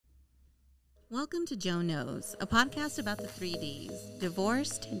Welcome to Joe Knows, a podcast about the 3Ds,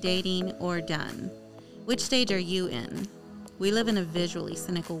 divorced, dating, or done. Which stage are you in? We live in a visually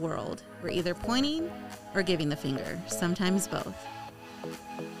cynical world. We're either pointing or giving the finger, sometimes both.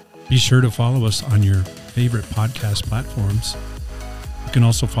 Be sure to follow us on your favorite podcast platforms. You can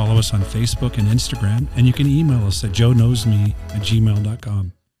also follow us on Facebook and Instagram, and you can email us at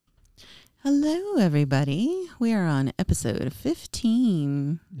joeknowsme@gmail.com. Hello, everybody. We are on episode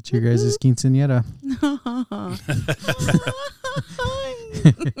 15. It's your guys' quinceañera.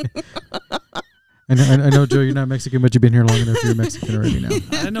 I know, Joe, you're not Mexican, but you've been here long enough. You're Mexican already now.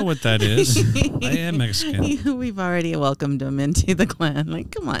 I know what that is. I am Mexican. We've already welcomed him into the clan. Like,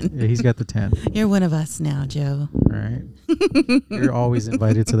 come on. Yeah, he's got the tan. You're one of us now, Joe. All right. You're always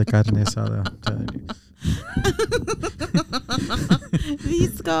invited to the carne asada. I'm telling you.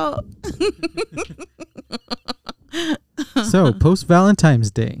 Visco. So, post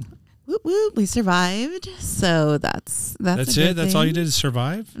Valentine's Day. Whoop whoop, we survived. So that's it. That's all you did is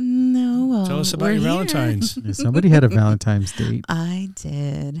survive. No, well, tell us about your Valentine's. Yeah, somebody had a Valentine's date. I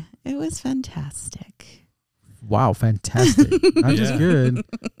did. It was fantastic. Wow, fantastic! Not just good.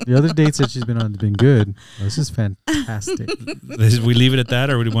 The other dates that she's been on have been good. This is fantastic. We leave it at that,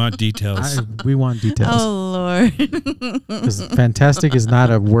 or we want details? We want details. Oh Lord, because fantastic is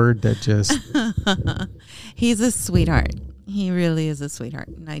not a word that just. He's a sweetheart. He really is a sweetheart,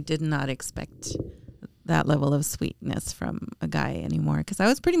 and I did not expect that level of sweetness from a guy anymore. Because I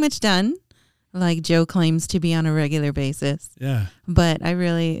was pretty much done, like Joe claims to be on a regular basis. Yeah, but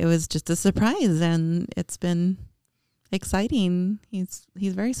it was just a surprise, and it's been exciting. He's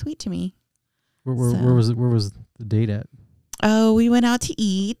very sweet to me. Where was the date at? Oh, we went out to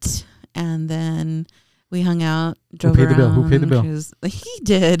eat, and then we hung out, drove around. Who paid the bill? He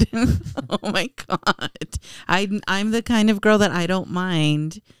did. Oh my God. I'm the kind of girl that I don't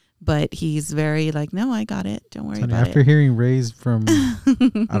mind, but he's very like, no, I got it. Don't worry about it. After hearing Ray's from, I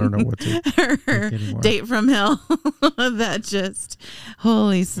don't know what to her date from hell, that just,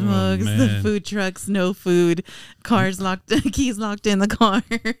 holy smokes, the food trucks, no food, cars locked, keys locked in the car,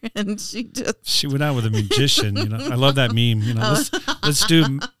 and she went out with a magician. You know, I love that meme. You know, let's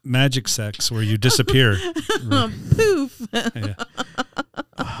do magic sex where you disappear. Poof. Yeah.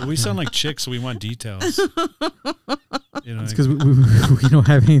 We sound like chicks, so we want details. You know, it's because we don't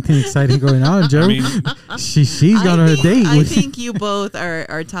have anything exciting going on, Joe. I mean, she's gone on a date. I think you both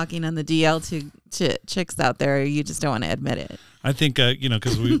are talking on the DL to chicks out there. You just don't want to admit it. I think,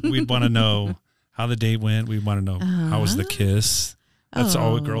 because we'd want to know how the date went. We want to know how was the kiss. That's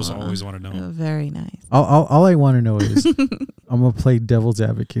all girls always want to know. Very nice. All I want to know is, I'm going to play devil's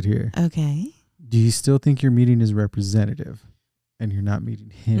advocate here. Okay. Do you still think your meeting is representative? And you're not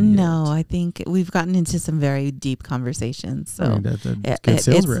meeting him No, yet? I think we've gotten into some very deep conversations. So I mean, that's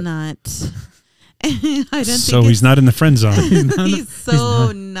it's rep. not. I don't so think he's not in the friend zone. he's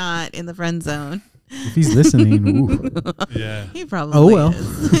not in the friend zone. If he's listening, ooh. Yeah, he probably is. Well.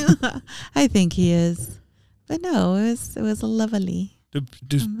 I think he is, but no, it was lovely. Do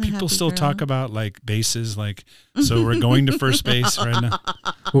people still talk about like bases? Like, so we're going to first base right now.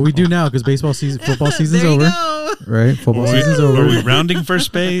 Well, we do now because football season's over. Go. Right, football season's over. Are we rounding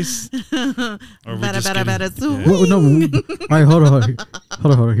first base? Or All right, hold on.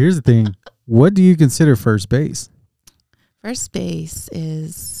 Here's the thing. What do you consider first base? First base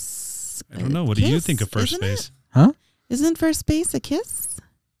is. I don't know. What do you think of first base? Huh? Isn't first base a kiss?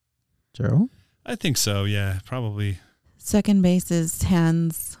 Joe? I think so. Yeah, probably. Second base is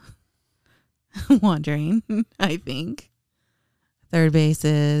hands wandering, I think. Third base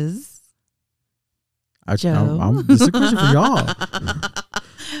is Joe. This is a question for y'all.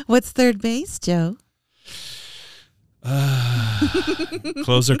 What's third base, Joe?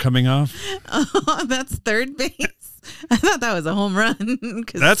 Clothes are coming off. Oh, that's third base. I thought that was a home run.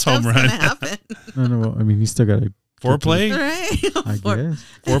 That's home run. Happen. No. I mean, you still got to foreplay. Right? I guess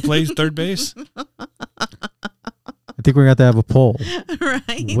Foreplay, third base. I think we're going to have a poll.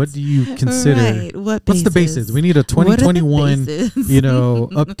 Right. What do you consider? Right. What's the basis? We need a 2021,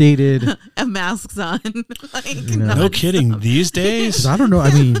 updated. Masks on. No kidding. These days? I don't know.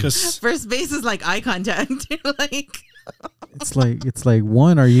 I mean, first base is like eye contact. It's like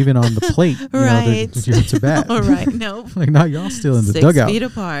one are even on the plate. Right. You're to bat. All right. No. Like, now y'all still in the 6 dugout. 6 feet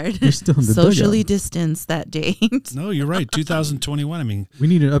apart. You're still in the Socially dugout. distanced that date. No, you're right. 2021. I mean, we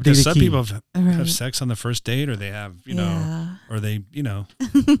need an updated some key. people have sex on the first date, or they have, or they,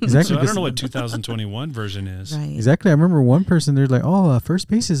 Exactly. So I don't know what 2021 version is. Right. Exactly. I remember one person, they're like, first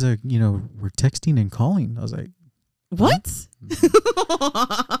base is we're texting and calling. I was like, what?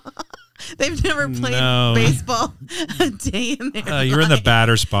 They've never played No. baseball a day in their You're in the life.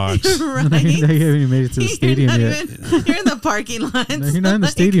 batter's box. Right? No, you haven't even made it to the stadium you're, yet. you're in the parking lot. No, you're not in the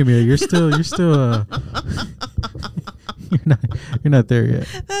stadium yet. You're still you're not there yet.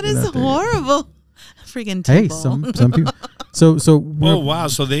 That You're is not there yet. horrible. Freaking Hey, T-ball some people. So Oh, we're- wow.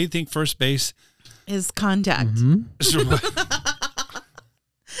 So they think first base. is contact. Mhm.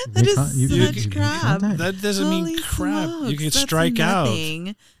 That You is can't- you- such you- you crap. contact. That doesn't Holy mean crap. smokes, You can that's strike out.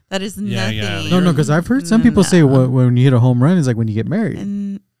 nothing. That is Yeah, nothing. yeah. No, because I've heard some people say when you hit a home run is like when you get married.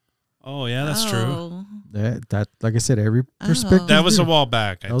 And Oh, yeah, that's true. oh, That like I said, every perspective. That was a different. while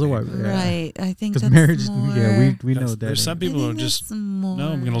back. I That was a think. while. Yeah. Right. I think Because that's marriage, more, we know that. There's some I people who think just, that's more,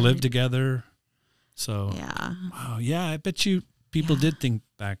 no, I'm going to live together. So, Yeah. wow. Yeah, I bet you people did think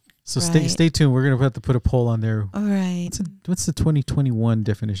back. So Right. stay tuned. We're gonna have to put a poll on there. All right. What's the 2021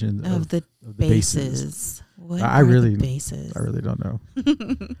 definition Of the bases. What I are really- the bases? I really don't know.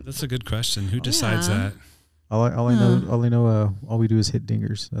 That's a good question. Who decides Yeah. that? All I know. All we do is hit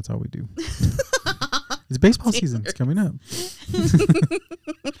dingers. That's all we do. It's baseball season. It's coming up.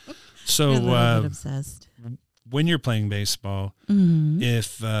 So, You're a little bit obsessed. when you're playing baseball, Mm-hmm.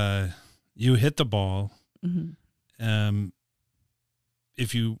 if you hit the ball, Mm-hmm.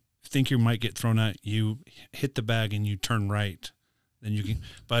 if you think you might get thrown out, you hit the bag and you turn right. Then you can.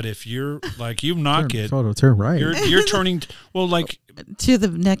 But if you're like you knock it, Turn right. you're turning. Well, like To the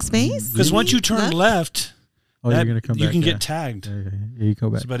next base? because once you turn left, you're gonna come you back. can yeah. get tagged. Yeah, you go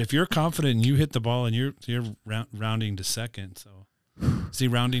back. So, but if you're confident and you hit the ball and you're rounding to second, so is he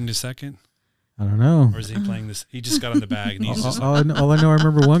rounding to second I don't know. or is he playing this? He just got on the bag and he's just All I know, I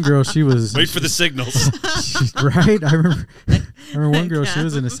remember one girl. She was wait for the signals. right. I remember one girl. She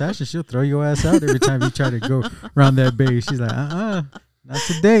was an assassin. She'll throw your ass out every time you try to go around that base. She's like, not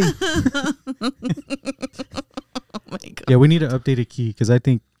today. Oh my God. Yeah, we need an updated key because I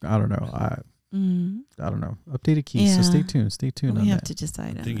think I don't know. Mm. I don't know. Updated key. So stay tuned. Stay tuned We on have that. to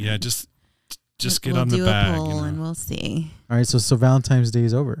decide on Yeah, that. just We'll get on the do bag. a poll You know. and we'll see. All right. So Valentine's Day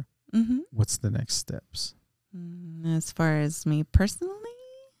is over. Mm-hmm. What's the next steps? As far as me personally,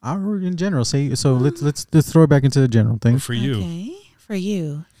 Or in general, say so. Let's throw it back into the general thing. For you, okay, for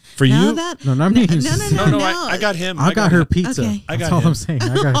you, for now you. that No, not me. No, I got him. I got her pizza. Okay. I got That's all him. I'm saying.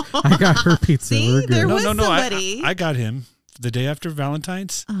 I got her pizza. See, We're good. there No, was no, no. somebody. I got him the day after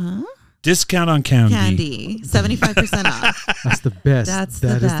Valentine's. Discount on candy. candy, 75% off. That's the best. That's the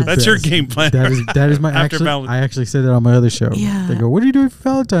That is best. That's your best. game plan. That is my After actually. Valentine's. I actually said that on my other show. Yeah. They go, "What are you doing for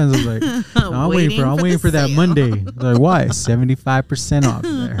Valentine's?" I was like, no, "I'm waiting for the that sale. Monday." They're like, why? 75% off.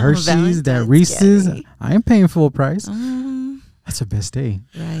 That Hershey's, that Valentine's Reese's. candy. I ain't paying full price. Mm, That's the best day.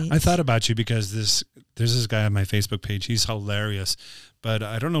 right. I thought about you because there's this guy on my Facebook page. He's hilarious, but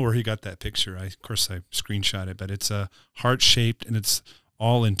I don't know where he got that picture. Of course, I screenshot it, but it's a heart shaped and it's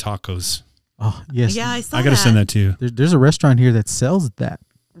all in tacos. Oh yes. Yeah, I saw I got to send that to you. There's a restaurant here that sells that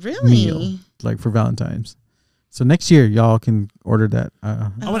Really? meal, like for Valentine's. So next year, y'all can order that. I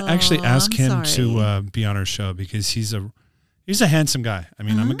want to actually Oh, ask I'm him sorry. to be on our show because he's a handsome guy. I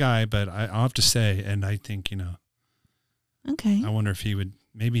mean, I'm a guy, but I'll have to say, and I think Okay. I wonder if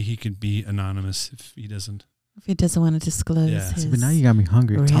maybe he could be anonymous if he doesn't. If he doesn't want to disclose Yeah. his But now you got me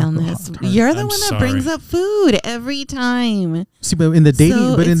hungry. realness. Taco. You're the I'm one that sorry. brings up food every time. See, but in the dating,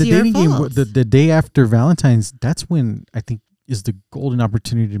 So but in the it's your dating game, fault. the day after Valentine's, that's when I think is the golden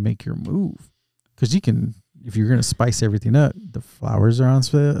opportunity to make your move, because you can, if you're gonna spice everything up, the flowers are on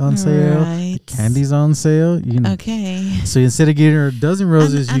sale, Right. the candy's on sale. You can, Okay. so instead of getting her a dozen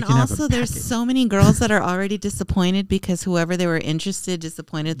roses, And you can also, have a there's packet. so many girls that are already disappointed because whoever they were interested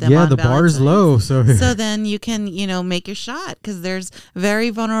disappointed them. Yeah, on the bar is Valentine's. low, so So then you can, make your shot because there's very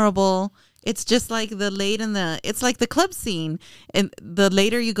vulnerable. It's just like it's like the club scene. And the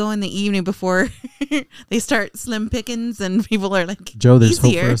later you go in the evening before they start slim pickings and people are like, Joe, there's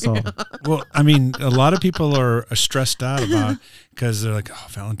easier. hope for us all. Well, I mean, a lot of people are stressed out about because they're like, oh,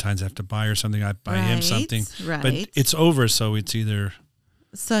 Valentine's I have to buy or something. I buy him Right, something, right. but it's over, so it's either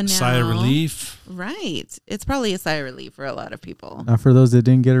So now, sigh of relief. Right. It's probably a sigh of relief for a lot of people. Not for those that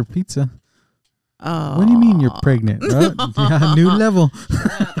didn't get her pizza. Oh. What do you mean you're pregnant? Bro? Yeah, new level.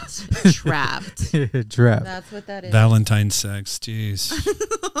 Trapped. Trap. That's what that is. Valentine's sex, jeez.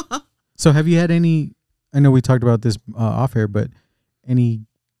 So have you had any, I know we talked about this off air, but any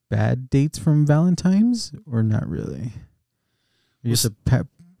bad dates from Valentine's or not really? You just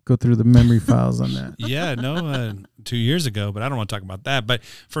go through the memory files on that. Yeah, no, 2 years ago, but I don't want to talk about that. But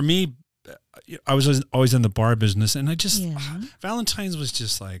for me, I was always in the bar business, and I just Valentine's was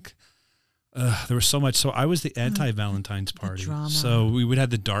just like there was so much. So I was the anti-Valentine's party. drama. So we would have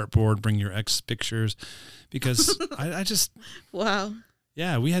the dartboard, bring your ex pictures, because I just Wow.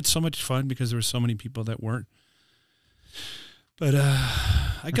 yeah, we had so much fun because there were so many people that weren't. But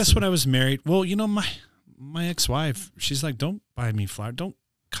I guess when I was married, well, you know, my ex-wife, she's like, don't buy me flowers. Don't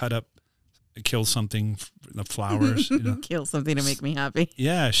cut up, kill something, the flowers. You know? Kill something to make me happy.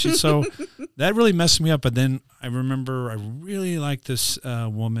 Yeah, so that really messed me up. But then I remember I really liked this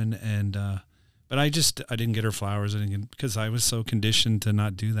woman, and but I didn't get her flowers. Because I was so conditioned to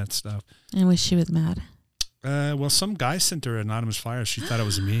not do that stuff. And wish she was mad. Well, some guy sent her anonymous flowers. She thought it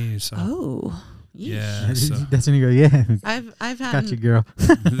was me. So. Oh. Yeah, so. That's when you go, yeah. I've had. Got you, girl.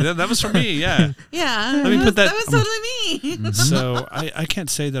 That was for me, yeah. Yeah. Let me put that. That was totally me. So I can't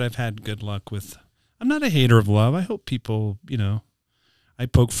say that I've had good luck with. I'm not a hater of love. I hope people, you know, I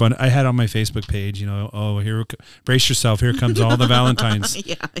poke fun. I had on my Facebook page, you know, brace yourself. Here comes all the Valentines.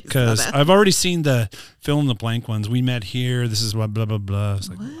 Yeah, because I've already seen the fill in the blank ones. We met here. This is what blah blah blah. It's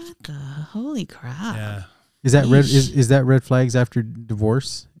like, what the holy crap? Yeah. Is that is that red flags after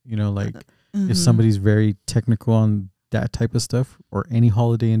divorce? You know, like. If somebody's very technical on that type of stuff or any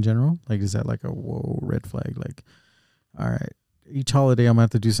holiday in general, like, is that like a whoa red flag? Like, all right, each holiday I'm going to have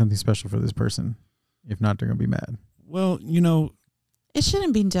to do something special for this person. If not, they're going to be mad. Well, you know, it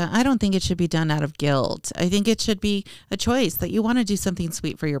shouldn't be done. I don't think it should be done out of guilt. I think it should be a choice that you want to do something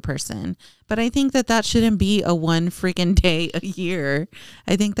sweet for your person. But I think that shouldn't be a one freaking day a year.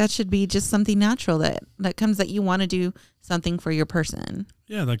 I think that should be just something natural that comes that you want to do something for your person.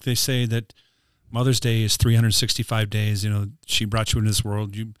 Yeah, like they say that Mother's Day is 365 days. You know, she brought you into this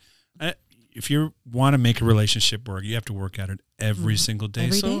world. If you want to make a relationship work, you have to work at it every single day.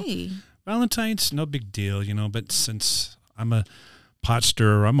 Every day. Valentine's, no big deal, you know. But since I'm a pot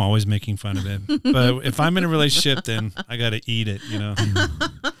stirrer, I'm always making fun of it. But if I'm in a relationship, then I got to eat it, you know.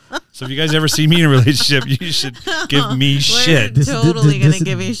 So if you guys ever see me in a relationship, you should give me shit. We're totally going to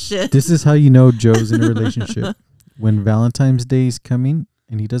give you shit. This is how you know Joe's in a relationship. When Valentine's Day is coming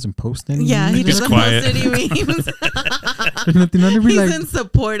and he doesn't post any memes. He doesn't post any memes. There's nothing under me. He's in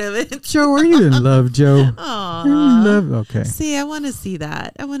support of it. Joe, are you in love, Joe? Aww. Okay. See, I want to see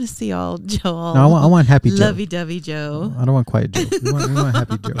that. I want to see all Joe. No, I want happy Joe. Lovey-dovey Joe. I don't want quiet Joe. We want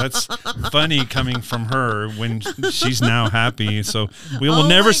happy Joe. That's funny coming from her when she's now happy. So we'll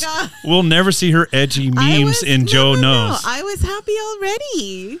never see her edgy memes in Joe Knows. I was happy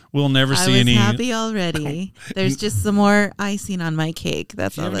already. We'll never see any. I was happy already. There's just some more icing on my cake.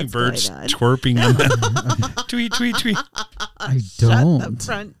 That's all that's birds going on. Twerping on that. Tweet, tweet, tweet. I don't. Shut the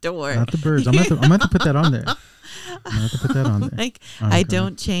front door. Not the birds. I'm going to have to put that on there. I'm going to put that on there. Like, I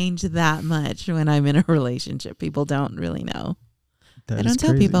don't change that much when I'm in a relationship. People don't really know. I don't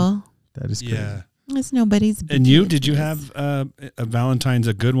tell people. That is crazy. Yeah. It's nobody's business. And you, did you have a Valentine's,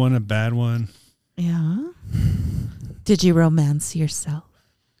 a good one, a bad one? Yeah. Did you romance yourself?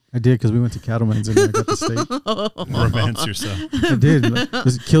 I did, because we went to Cattleman's and I got the steak. Romance yourself. I did.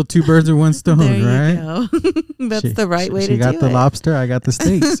 Just kill two birds with one stone, there you right? Go. That's the right way to do it. She got the lobster, I got the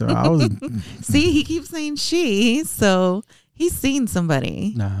steak. So I was. See, he keeps saying she, so he's seen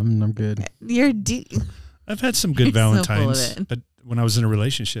somebody. Nah, I'm good. You're I've had some good Valentines, but when I was in a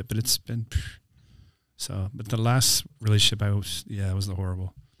relationship, but it's been so. But the last relationship it was the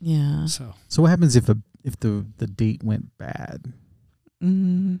horrible. Yeah. So what happens if the date went bad?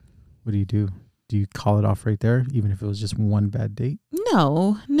 Mm-hmm. What do you do? Do you call it off right there, even if it was just one bad date?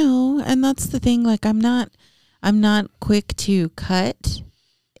 No, and that's the thing. Like, I'm not quick to cut.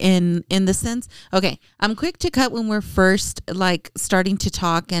 In the sense, okay, I'm quick to cut when we're first like starting to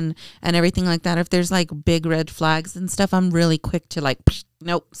talk and everything like that. If there's like big red flags and stuff, I'm really quick to like,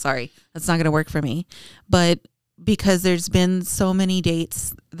 nope, sorry, that's not gonna work for me. But because there's been so many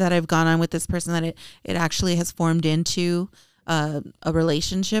dates that I've gone on with this person that it actually has formed into a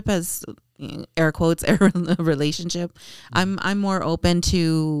relationship, as air quotes, a relationship. I'm more open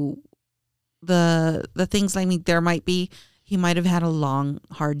to the things. I mean, there might be. He might have had a long,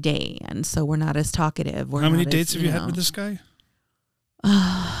 hard day, and so we're not as talking. How many dates have you had with this guy?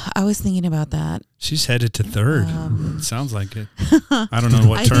 I was thinking about that. She's headed to third. It sounds like it. I don't know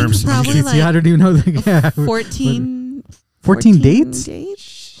what terms. Probably like I don't even know. 14 dates?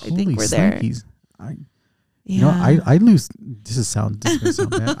 I think we're there. You know, I lose. This is gonna sound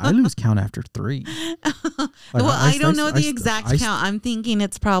bad. I lose count after 3. Well, I don't know the exact count. I'm thinking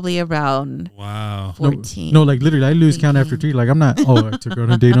it's probably around 14. No, like literally, I lose count after 3. Like I'm not. Oh, I took her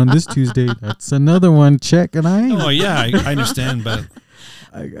on a date on this Tuesday. That's another one. Check, and I. Oh yeah, I understand, but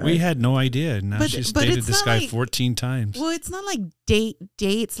we had no idea. Now she's dated this guy 14 times. Well, it's not like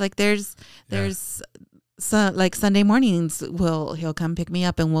dates. Like there's. So like Sunday mornings, he'll come pick me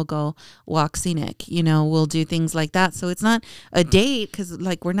up and we'll go walk scenic. You know, we'll do things like that. So it's not a date because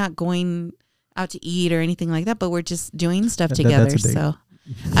like we're not going out to eat or anything like that, but we're just doing stuff That's together. a date. So,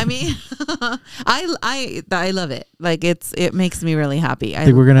 I mean, I love it. Like it makes me really happy. I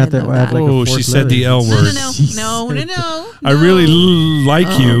think we're gonna have to love add that. like a Oh, fourth she said the letter. L word. No. I really like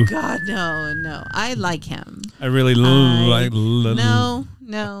Oh you. God, no. I like him. I really like. No.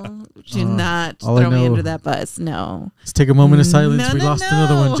 Do not all I throw me know- under that bus. No. Let's take a moment of silence. No, We no, lost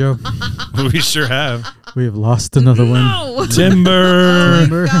another one, Joe. We sure have. We have lost another one. No. Timber. Oh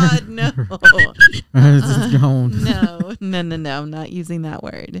my God, no. It's gone. No. I'm not using that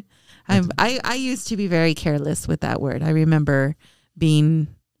word. I used to be very careless with that word. I remember being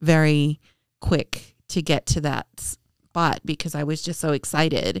very quick to get to that spot because I was just so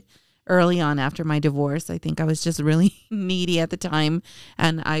excited early on after my divorce. I think I was just really needy at the time,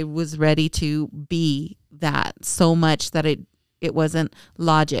 and I was ready to be that so much that it wasn't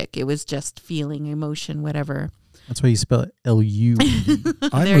logic. It was just feeling, emotion, whatever. That's why you spell it L-U.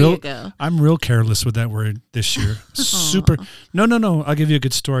 There you go. I'm real careless with that word this year. Super. No. I'll give you a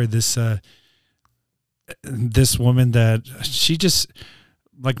good story. This woman that she just,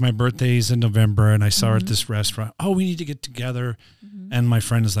 like, my birthday's in November, and I saw her at this restaurant. Oh, we need to get together. And my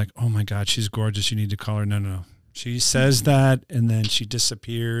friend is like, oh my God, she's gorgeous. You need to call her. No. She says that, and then she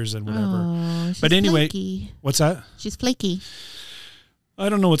disappears and whatever. Oh, But anyway, flaky. what's that? She's flaky. I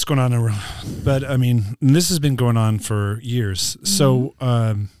don't know what's going on around, but I mean, this has been going on for years. So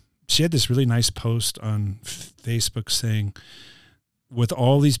she had this really nice post on Facebook saying, with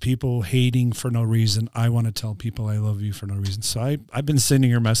all these people hating for no reason, I want to tell people I love you for no reason. So I've been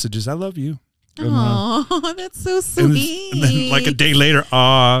sending her messages. I love you. Oh, that's so sweet. And then like a day later,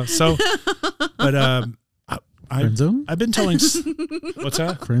 so, but Friend zone? I've been telling, what's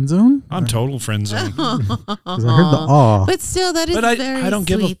that? Friend zone? I'm total friend zone. Because I heard the aw. But still, that is But very I don't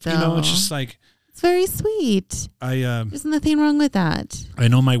give sweet, a, though. it's just like, It's very sweet. There's nothing wrong with that. I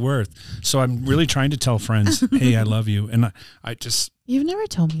know my worth. So I'm really trying to tell friends, hey, I love you. And I just, You've never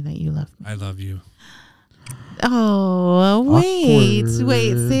told me that you love me. I love you. Oh, wait. Awkward.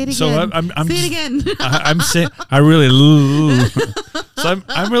 Say it again. So I'm say just, it again. I'm saying, I really, so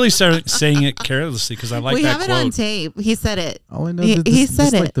I'm really saying it carelessly because I like we that have it quote. on tape. He said it. All I know He- is he this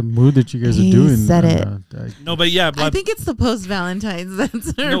said like it. the mood that you guys are He doing. said it. No, but yeah, I think it's the post-Valentine's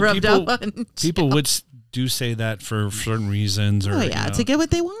that's rubbed people- off on people would do say that for certain reasons, or Oh, yeah, you know. to get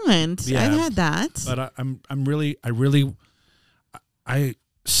what they want. Yeah. I've had that. But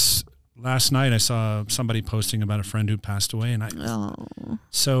last night I saw somebody posting about a friend who passed away, and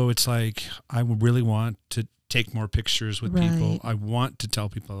so it's like I would really want to take more pictures with people. Right. I want to tell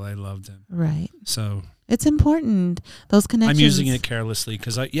people I love them. Right. So It's important. Those connections. I'm using it carelessly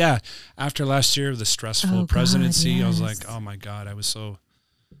because after last year, the stressful Oh, God, presidency, I was like, yes. oh my God, I was so.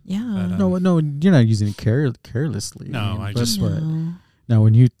 Yeah. But, No, you're not using it carelessly. No, I that's just- what. No. Now,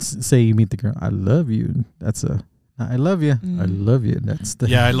 when you say you meet the girl, I love you. That's I love you. I Mm. love you. That's the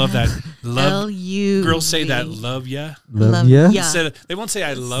Yeah, I love that. Love. L-U. Girls say that, love ya. love ya. ya. Instead they won't say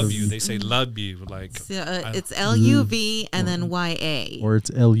I love you. They say love you. Like So, it's L-U-V and then Y-A. Or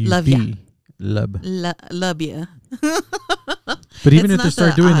it's L-U-B. Love ya. Love. Love you. But even if they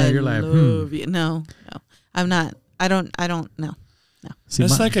start doing that, you're like, love you. No. I'm not. I don't know. See,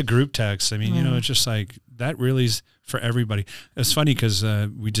 that's my- like a group text. I mean, Yeah. it's just like that really is for everybody. It's funny because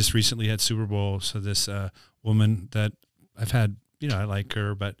we just recently had Super Bowl. So this woman that I've had, I like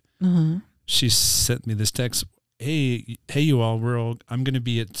her, but she sent me this text. Hey, you all, I'm going to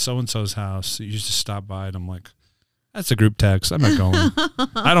be at so-and-so's house. So you just stop by. And I'm like, that's a group text. I'm not going.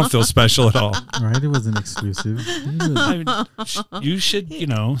 I don't feel special at all. Right? It wasn't exclusive. You should,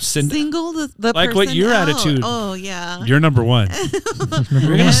 send Single the like person what your out. attitude. Oh, yeah. You're number one.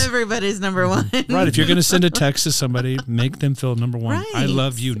 Everybody's number one. Right. If you're going to send a text to somebody, make them feel number one. Right. I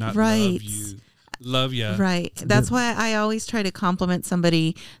love you, not Right. love you. Love ya. Right. That's why I always try to compliment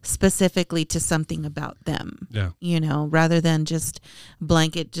somebody specifically to something about them. Yeah. Rather than just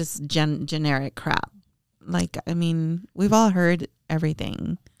blanket, just generic crap. Like, I mean, we've all heard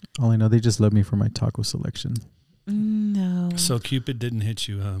everything. All I know, they just love me for my taco selection. No. So Cupid didn't hit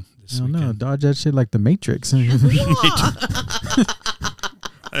you, this No, weekend. dodge that shit like the Matrix.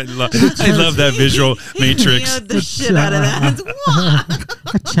 I love that visual Matrix. The shit out of that.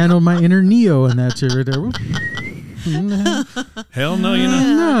 I channeled my inner Neo in that shit right there. Hell no,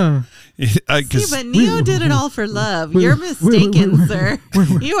 No. See, but Neo did it all for love. You're mistaken, sir.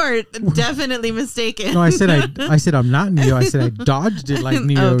 You are definitely mistaken. No, I said I'm not Neo. I said I dodged it like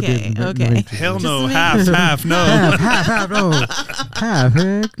Neo did. Okay. Hell no, Just half, no. Half, no. Half,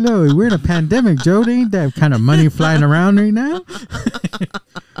 heck no. We're in a pandemic, Joe. There ain't that kind of money flying around right now.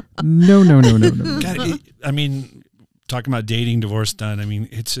 No. God, I mean, talking about dating, divorce done. I mean,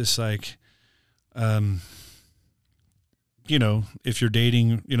 it's just like you know, if you're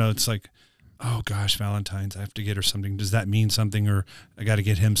dating, you know, it's like, oh gosh, Valentine's, I have to get her something. Does that mean something? Or I got to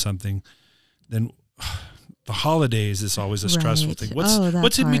get him something. Then the holidays is always a stressful thing.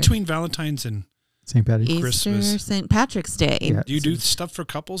 What's in between Valentine's and St. Patrick's? Easter, Christmas? St. Patrick's Day. Yeah. Do you do stuff for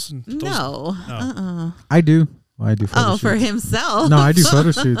couples? And No. I do. Well, I do photo For shoots. himself. No, I do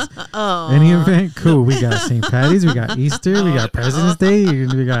photo shoots. Any event, cool. We got St. Patty's, we got Easter, we got President's Day,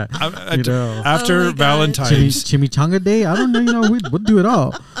 we got after Valentine's, Chimichanga Day. I don't know. You know, we'll do it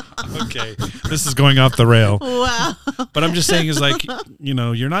all. Okay, this is going off the rail. Wow. But I'm just saying, is like, you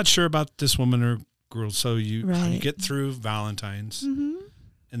know, you're not sure about this woman or girl, so you get through Valentine's, and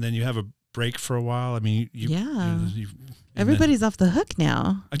then you have a break for a while. I mean, everybody's off the hook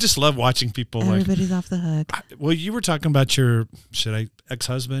now. I just love watching people. Everybody's off the hook. Well, you were talking about your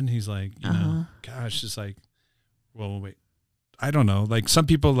ex-husband. He's like, you know, gosh, it's like, well, wait, I don't know. Like some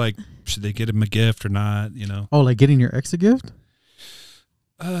people, like, should they get him a gift or not? You know? Oh, like getting your ex a gift,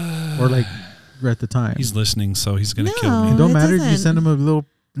 or like at the time. He's listening, so he's gonna kill me. It don't matter if you send him a little.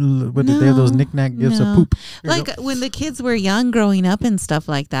 What did they have those knick-knack gifts of poop? Like when the kids were young growing up and stuff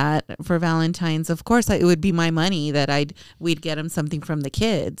like that for Valentine's, of course it would be my money that we'd get them something from the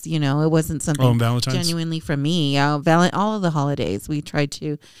kids. You know, it wasn't something genuinely from me. All of the holidays we tried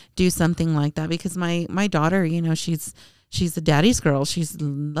to do something like that because my daughter, you know, she's a daddy's girl. She's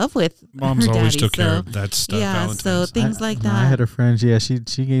in love with Mom's her always daddy, took care of that stuff. Yeah, Valentine's. so things like that. I had a friend. Yeah, she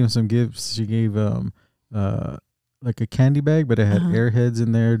gave him some gifts. She gave like a candy bag, but it had Airheads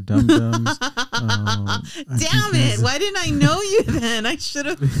in there, Dum Dums. Damn it! Why didn't I know you then? I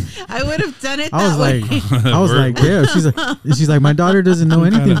would have done it. I was like, yeah. She's like, my daughter doesn't know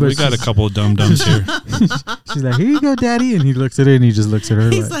anything, but we got a couple of Dum Dums here. She's like, here you go, Daddy, and he looks at it and he just looks at her.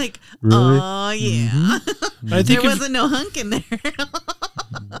 He's like, really? Oh yeah. I think there wasn't no hunk in there.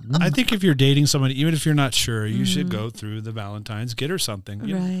 I think if you're dating somebody, even if you're not sure, you should go through the Valentine's, get her something.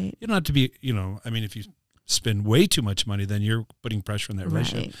 You don't have to be, you know, I mean, if you spend way too much money, then you're putting pressure on that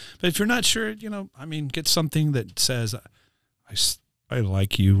relationship. But if you're not sure, you know, I mean, get something that says, I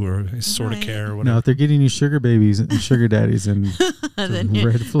like you, or I sort of care, or whatever. No, if they're getting you sugar babies and sugar daddies, and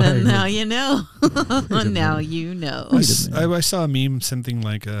red flag. Now you know. Now you know. I saw a meme, something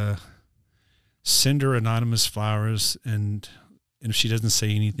like send her anonymous flowers, and if she doesn't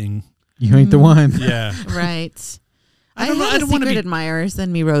say anything, you ain't the one. Yeah. Right. I had a secret admirer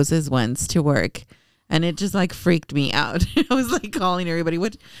send me roses once to work. And it just like freaked me out. I was like calling everybody.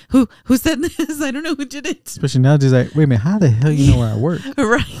 Who said this? I don't know who did it. Especially now, just like, wait a minute, how the hell you know where I work?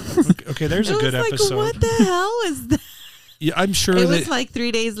 Right. Okay, there's a good episode. What the hell is that? Yeah, I'm sure it was like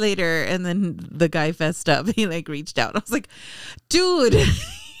 3 days later, and then the guy fessed up. He like reached out. I was like, dude,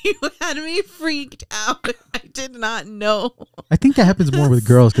 you had me freaked out. I did not know. I think that happens more with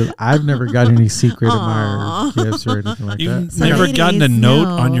girls because I've never got any secret admirer gifts or anything like that. You've never gotten a note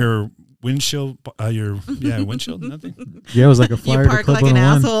on your windshield, windshield, nothing. Yeah, it was like a flyer. You park to Club like 101. an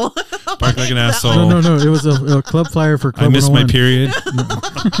asshole. Park like an asshole. No. It was a club flyer for Club 101. I missed my period.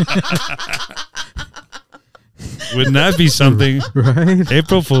 Wouldn't that be something? Right?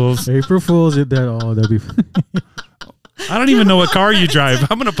 April Fools. That'd be funny. I don't even know what car you drive.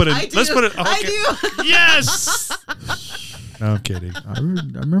 I'm gonna put it. Let's put it. Okay. I do. Yes. No, I'm kidding. I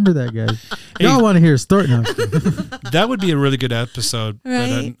remember that guy. Y'all want to hear a story? No, that would be a really good episode.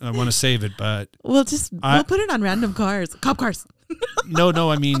 Right? I want to save it, but we'll put it on random cars, cop cars.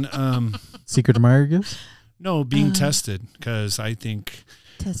 No. I mean, secret admirer gifts. No, being tested, because I think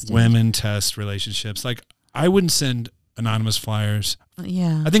women test relationships. Like, I wouldn't send anonymous flyers.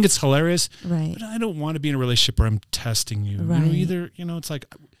 Yeah, I think it's hilarious. Right. But I don't want to be in a relationship where I'm testing you. Right. It's like,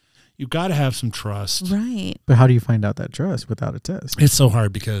 you got to have some trust. Right. But how do you find out that trust without a test? It's so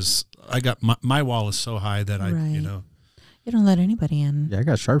hard because I got my wall is so high that you don't let anybody in. Yeah, I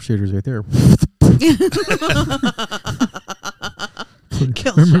got sharpshooters right there.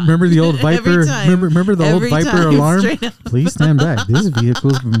 remember the old Viper? Remember the old Viper alarm? Please stand back. This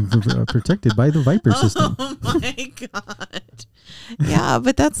vehicle is protected by the Viper system. Oh my God. Yeah,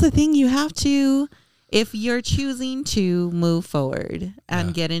 but that's the thing. You have to, if you're choosing to move forward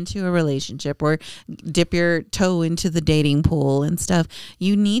and get into a relationship or dip your toe into the dating pool and stuff,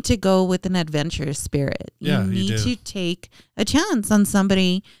 you need to go with an adventurous spirit. You need to take a chance on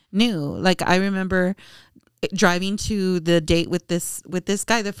somebody new. Like, I remember driving to the date with this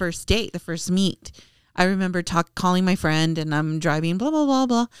guy, the first date, the first meet. I remember calling my friend, and I'm driving, blah, blah, blah,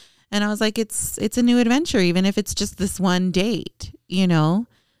 blah. And I was like, it's a new adventure, even if it's just this one date, you know?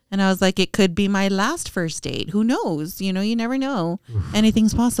 And I was like, it could be my last first date. Who knows? You know, you never know. Oof.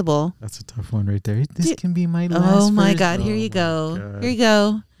 Anything's possible. That's a tough one right there. This can be my last. Oh my first- God! Here Oh you my go. God. Here you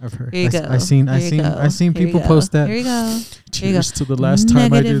go. I've heard. Here you go. I seen Here you go. Here people you go. post that. Here you go. Here you go. Cheers to the last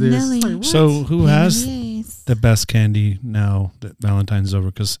time I do Negative this. Nelly. Like, what? So who Pain in has the ace. the best candy now that Valentine's is over?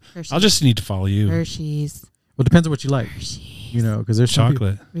 Because Hershey's. I'll just need to follow you. Hershey's. Well, it depends on what you like. Hershey's. You know, because there's some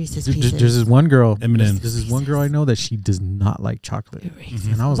Chocolate. Reese's people- Pieces. there's this one girl. M&Ms. There's this one girl I know that she does not like chocolate, Reese's.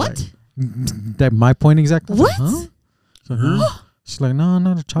 and I was What? like, that my point exactly. What? Huh? So, huh? She's like, no, I'm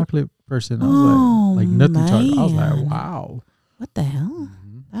not a chocolate person. I was Oh, like nothing chocolate. I was man. like, wow. What the hell?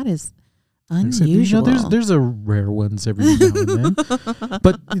 That is Except, unusual. you know, there's a rare ones every now and then.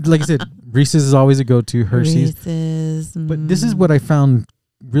 But like I said, Reese's is always a go-to. Hershey's. Reese's. But this is what I found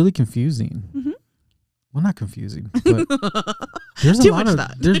really confusing. Mhm. Well, not confusing, but there's a Too lot much of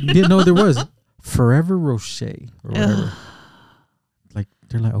thought. there was Forever Rocher or whatever. Ugh. Like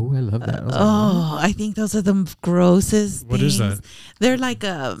they're like, oh, I love that. I was like, Oh, I think those are the grossest. What is things. that? They're like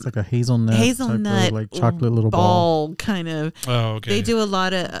a it's like a hazelnut, hazelnut type of, like chocolate little ball. ball kind of. Oh, okay. They do a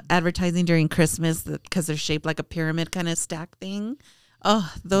lot of advertising during Christmas because they're shaped like a pyramid kind of stack thing.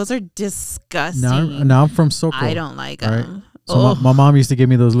 Oh, those are disgusting. Now I'm from SoCo. I don't like All right. them. So my mom used to give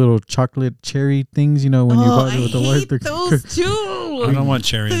me those little chocolate cherry things, you know, when you bought it with the I white. hate those too. I don't want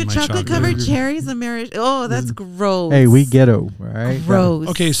cherry The in my chocolate chocolate. covered cherries, oh, that's gross. Hey, we ghetto, all right? gross.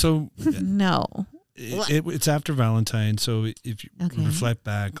 Okay, so No. it's after Valentine's. So if you Okay. reflect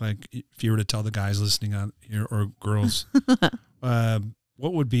back, like if you were to tell the guys listening out here or girls,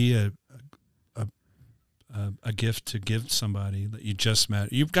 what would be a gift to give somebody that you just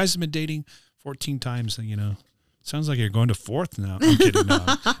met? You guys have been dating 14 times, you know. Sounds like you're going to fourth now. I'm kidding. No,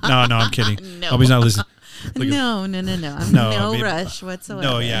 I'm kidding. No. Oh, he's not listening. Look at- No. I'm No, no I mean, rush whatsoever.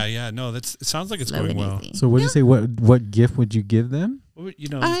 No, yeah. No, it sounds like it's Slow going and well. easy. So what do you say? What gift would you give them? What would- You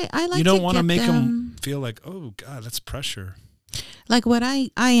know, I like you don't to want to get make them, them feel like, oh God, that's pressure. like what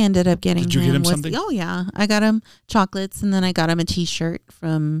I ended up getting. Did you get him was, something? Oh yeah, I got him chocolates, and then I got him a T-shirt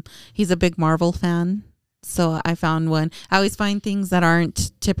from. He's a big Marvel fan, so I found one. I always find things that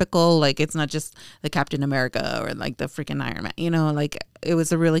aren't typical, like it's not just the Captain America or like the freaking Iron Man. You know, like it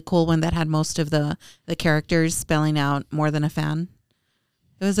was a really cool one that had most of the characters spelling out "more than a fan."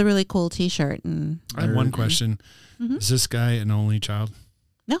 It was a really cool T-shirt, and I have one question. Mhm. Is this guy an only child?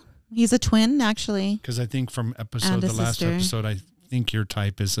 he's a twin actually. Because I think from And the a last sister. episode, I think your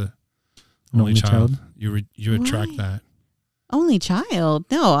type is a An only only child. child? You attract Why? that. Only child?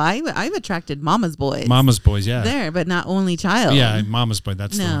 No, I've attracted mama's boys. Mama's boys, yeah. There, but not only child. Yeah, mama's boy.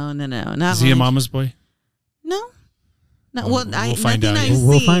 That's the one. no, not. Is he a only- mama's boy? No. No, Well, well, we'll find out. nothing I've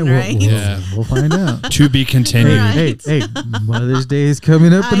We'll seen, find right? Yeah. we'll find out. To be continued. Right. Hey, Mother's Day is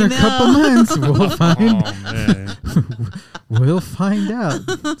coming up in I a couple know. months. We'll find. Oh, man. We'll find out.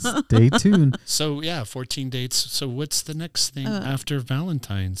 Stay tuned. So yeah, 14 dates. So what's the next thing Uh, after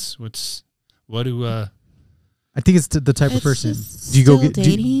Valentine's? What do I think it's the type of It's person. just Do you go still get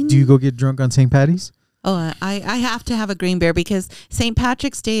dating. do you go get drunk on St. Patty's? Oh, I have to have a green beer because St.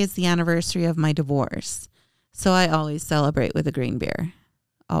 Patrick's Day is the anniversary of my divorce. So I always celebrate with a green beer.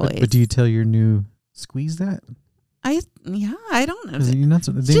 Always. But do you tell your new squeeze that? I don't know. 'Cause you're not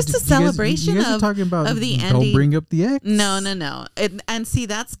so, It's just a celebration you guys are of- talking about of the don't ending. bring up the ex. No. And see,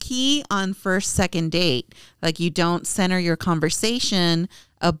 that's key on first, second date. Like you don't center your conversation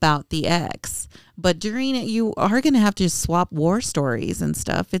about the ex. But during it, you are going to have to swap war stories and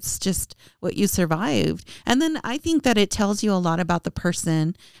stuff. It's just what you survived. And then I think that it tells you a lot about the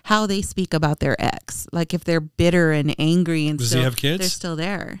person, how they speak about their ex. Like if they're bitter and angry and Does still, he have kids? they're still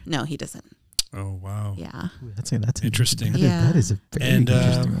there. No, he doesn't. Oh wow. Yeah. Ooh, that's Interesting. That is a very And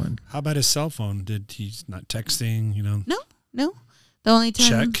interesting one. how about his cell phone? Did he's not texting? You know, No. The only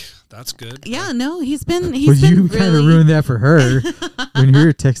time. check. That's good. Yeah, no, he's been Well, been you kind of really- ruined that for her when you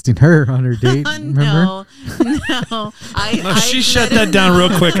were texting her on her date. Remember? No. No, I she shut that down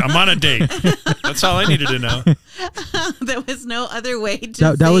real quick. I'm on a date. That's all I needed to know. There was no other way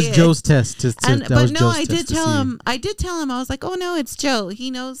to That was say it. Joe's test. And, that but was no, Joe's I test did to tell see. him. I did tell him. I was like, "Oh no, it's Joe. He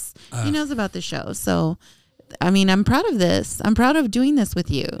knows. He knows about the show." So, I mean, I'm proud of this. I'm proud of doing this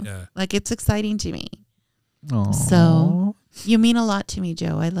with you. Yeah. Like it's exciting to me. Aw. So- You mean a lot to me,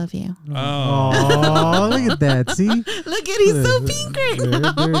 Joe. I love you. Oh. Aw, look at that. See? Look at he's so pink right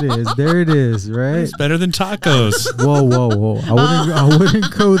now. There it is. There it is, right? It's better than tacos. Whoa. I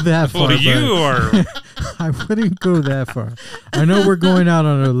wouldn't go that far. Well, you are. I wouldn't go that far. I know we're going out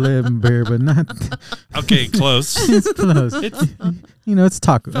on a limb here, but not Okay, close. it's close. You know, it's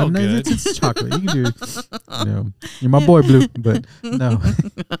taco. Felt good. It's chocolate. You can do, you're my boy, Blue, but no.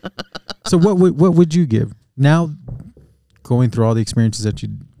 So what would you give now? Going through all the experiences that you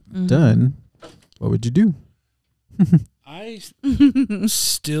done, what would you do? I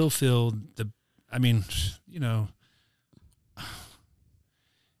still feel I mean, I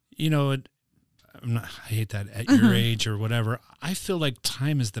hate that at your age or whatever. I feel like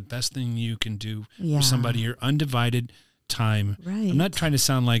time is the best thing you can do for somebody. Your undivided time. Right. I'm not trying to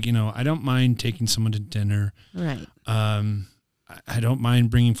sound like, I don't mind taking someone to dinner. Right. I don't mind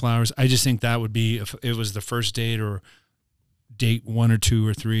bringing flowers. I just think that would be, if it was the first date or date 1 or 2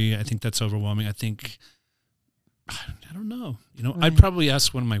 or 3, I think that's overwhelming. I think, I don't know. Right. I'd probably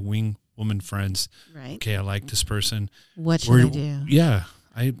ask one of my wing woman friends, right. Okay, I like this person. What should I do? Yeah.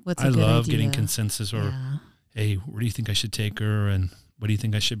 I love idea? getting consensus or, hey, where do you think I should take her? And what do you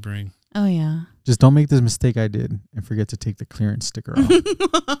think I should bring? Oh, yeah. Just don't make this mistake I did and forget to take the clearance sticker off.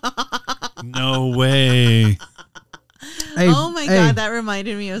 No way. Oh my God, that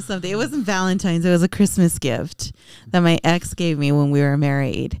reminded me of something. It wasn't Valentine's. It was a Christmas gift that my ex gave me when we were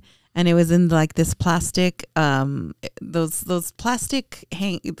married. And it was in like this plastic, those plastic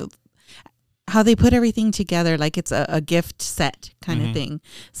how they put everything together like it's a gift set kind of thing.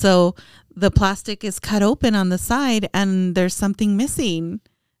 So the plastic is cut open on the side and there's something missing.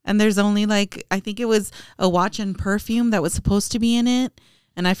 And there's only I think it was a watch and perfume that was supposed to be in it.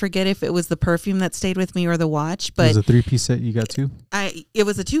 And I forget if it was the perfume that stayed with me or the watch. But it was a 3-piece set. You got 2? It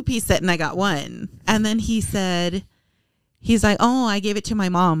was a 2-piece set and I got 1. And then he's like, oh, I gave it to my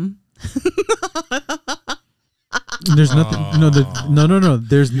mom. There's nothing. No.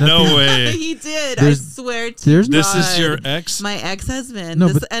 There's nothing. No way. He did. I swear to there's God. This is your ex? My ex-husband. No,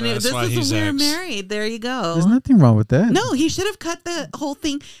 this but is when we were married. There you go. There's nothing wrong with that. No, he should have cut the whole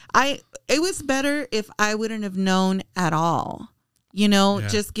thing. It was better if I wouldn't have known at all.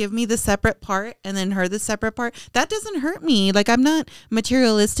 Just give me the separate part and then her the separate part. That doesn't hurt me. I'm not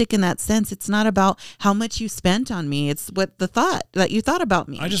materialistic in that sense. It's not about how much you spent on me. It's what the thought that you thought about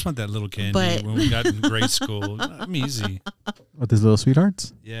me. I just want that little candy when we got in grade school. I'm easy. What, those little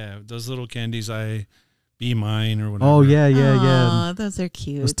sweethearts? Yeah, those little candies. Be mine or whatever. Oh, yeah. Oh, those are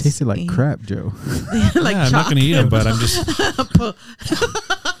cute. Those tasted like crap, Joe. I'm not going to eat them, but I'm just...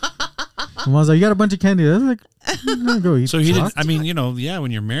 I was like, you got a bunch of candy. I was like, I'm gonna go eat. So he didn't. I mean,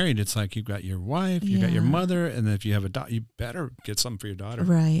 when you're married, it's like you've got your wife, you got your mother, and then if you have a daughter, you better get something for your daughter.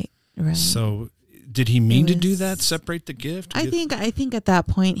 Right. So, did he mean to do that? Separate the gift? I think at that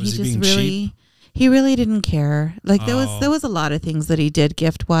point he really didn't care. There was a lot of things that he did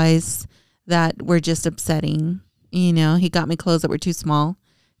gift wise that were just upsetting. He got me clothes that were too small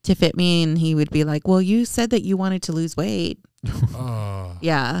to fit me, and he would be like, "Well, you said that you wanted to lose weight." Oh.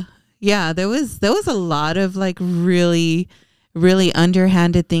 Yeah. Yeah, there was a lot of really, really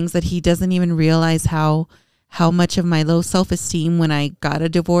underhanded things that he doesn't even realize how much of my low self-esteem when I got a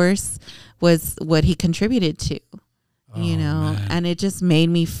divorce was what he contributed to, man. And it just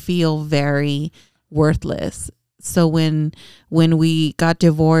made me feel very worthless. So when we got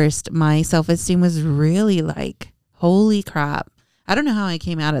divorced, my self-esteem was really holy crap. I don't know how I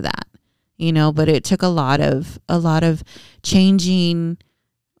came out of that, but it took a lot of changing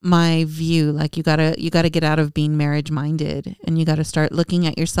my view. You gotta get out of being marriage minded, and you gotta start looking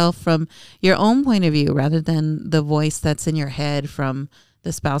at yourself from your own point of view rather than the voice that's in your head from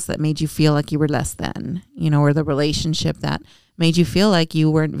the spouse that made you feel like you were less than, or the relationship that made you feel like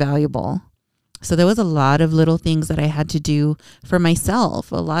you weren't valuable. So there was a lot of little things that I had to do for myself.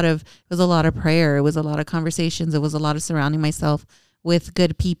 It was a lot of prayer. It was a lot of conversations. It was a lot of surrounding myself with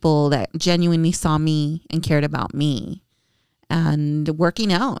good people that genuinely saw me and cared about me. And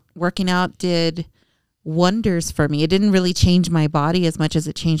working out did wonders for me. It didn't really change my body as much as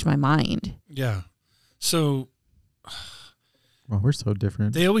it changed my mind. Yeah. So, well, we're so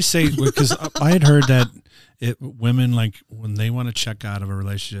different. They always say, because I had heard that women, when they want to check out of a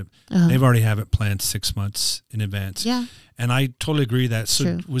relationship, they've already have it planned 6 months in advance. Yeah. And I totally agree that. So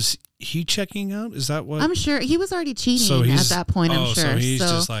True. Was he checking out? Is that what? I'm sure he was already cheating at that point. I'm sure. So he's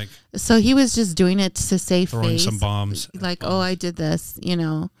just So he was just doing it to save throwing face. some bombs. Oh, I did this,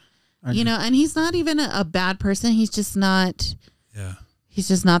 and he's not even a bad person. He's just not. Yeah. He's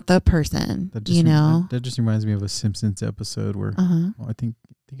just not the person. That just reminds me of a Simpsons episode where I think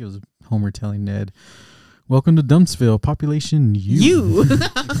it was Homer telling Ned, "Welcome to Dumpsville, population you."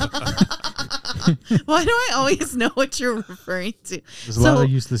 Why do I always know what you're referring to? There's a lot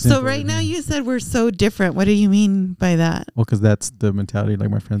of useless info. So right now you said we're so different. What do you mean by that? Well, because that's the mentality.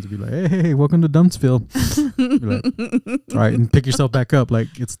 My friends would be like, hey, welcome to Dumpsville. All right, and pick yourself back up.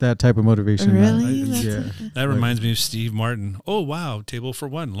 It's that type of motivation. Really? Yeah. That reminds me of Steve Martin. Oh, wow. Table for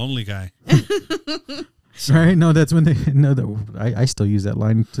one. Lonely guy. Right? No, that's when they know that. I still use that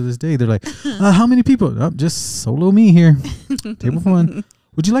line to this day. They're like, how many people? Oh, just solo me here. Table for one.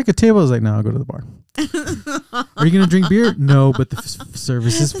 would you like a table? I was like, no, I'll go to the bar. Are you going to drink beer? No, but the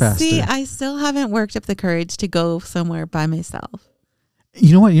service is faster. See, I still haven't worked up the courage to go somewhere by myself.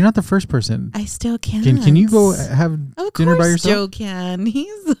 You know what? You're not the first person. I still can't. Can you go have dinner by yourself? Joe can.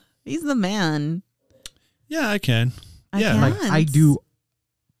 He's the man. Yeah, I can. I Like I do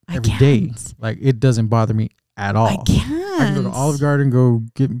every day. Like it doesn't bother me at all. I can't. I can go to Olive Garden,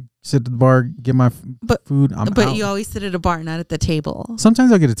 sit at the bar, get my food. I'm but out. you always sit at a bar, not at the table.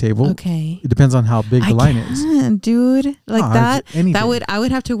 Sometimes I'll get a table. Okay. It depends on how big the line is. Dude. Like that. Anything. I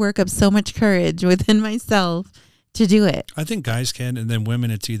would have to work up so much courage within myself to do it. I think guys can, and then women,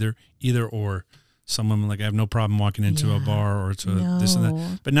 it's either or. Some women, like, I have no problem walking into a bar or to this and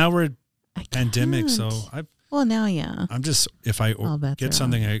that. But now we're pandemic, so I'm just, if I get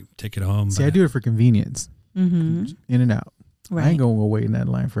something, I take it home. See, I do it for convenience. Mm-hmm. In and out. Right. I ain't going to wait in that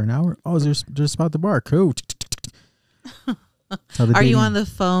line for an hour. Oh, there's just about the bar. Cool. Are you on the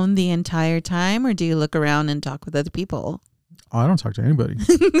phone the entire time, or do you look around and talk with other people? Oh, I don't talk to anybody.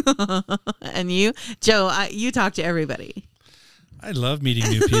 And you, Joe, you talk to everybody. I love meeting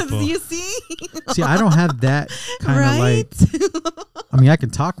new people. You see? See, I don't have that kind of like. I mean, I can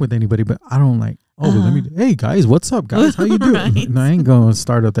talk with anybody, but I don't like. Oh, let me. Hey guys, what's up, guys? How you doing? Right. No, I ain't gonna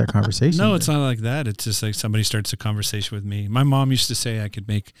start up that conversation. No, it's not like that. It's just like somebody starts a conversation with me. My mom used to say I could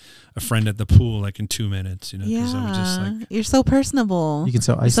make a friend at the pool like in 2 minutes. Because I was just like, you're so personable. You can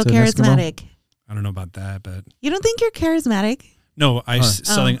sell ice. You're so charismatic. I don't know about that, but you don't think you're charismatic? No,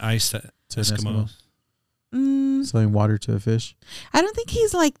 selling ice to Eskimos. Selling water to a fish. I don't think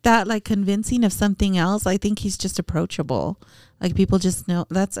he's like that, like convincing of something else. I think he's just approachable. Like people just know.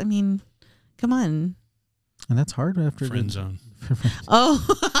 Come on. And that's hard after friend zone. Oh.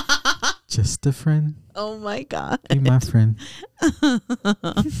 Just a friend. Oh my God. Be my friend.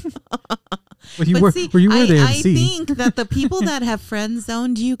 Well, you were the MC. I think that the people that have friend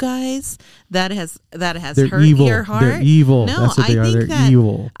zoned you guys, that has They're hurt evil. your heart. They're evil. No, that's what they are. They're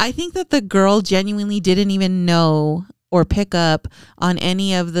evil. I think that the girl genuinely didn't even know or pick up on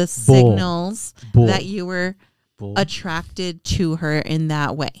any of the signals that you were attracted to her in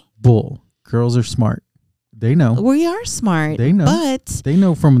that way. Bull. Girls are smart. They know. We are smart. They know. But they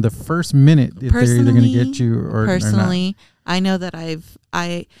know from the first minute if they're either going to get you or personally, not. I know that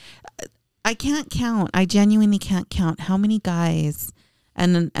I can't count. I genuinely can't count how many guys,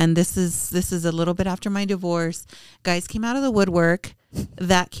 and this is a little bit after my divorce, guys came out of the woodwork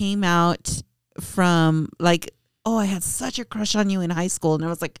that came out from like, oh, I had such a crush on you in high school, and I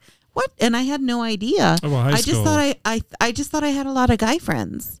was like, what? And I had no idea. Oh, well, I just thought I just thought I had a lot of guy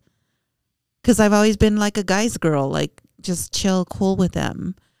friends. Because I've always been like a guy's girl, like just chill, cool with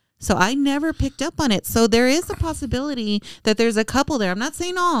them. So I never picked up on it. So there is a possibility that there's a couple there. I'm not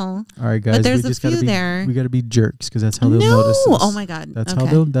saying all. All right, guys. But there's a few there. We got to be jerks because that's how they'll notice us. Oh my God. That's how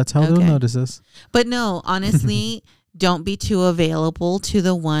they'll notice us. But no, honestly, don't be too available to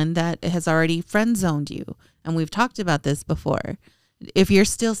the one that has already friend zoned you. And we've talked about this before. If you're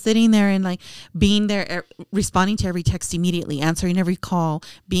still sitting there and like being there, responding to every text immediately, answering every call,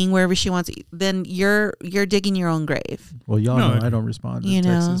 being wherever she wants, then you're digging your own grave. Well, y'all know I don't respond to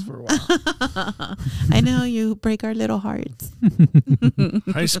texts for a while. I know you break our little hearts.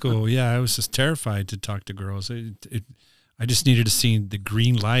 High school, yeah, I was just terrified to talk to girls. I just needed to see the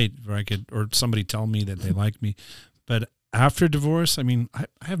green light where I could, or somebody tell me that they like me. But after divorce, I mean, I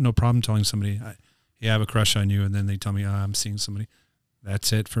have no problem telling somebody, I have a crush on you, and then they tell me, I'm seeing somebody.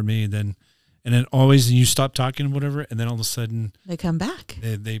 That's it for me. And then always you stop talking or whatever, and then all of a sudden they come back.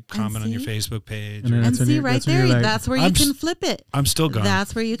 They comment on your Facebook page. And see right there, that's where you can flip it. I'm still gone.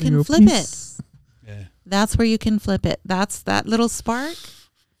 That's where you can flip it. Yeah. That's where you can flip it. That's that little spark.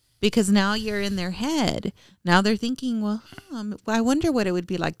 Because now you're in their head. Now they're thinking, well, I wonder what it would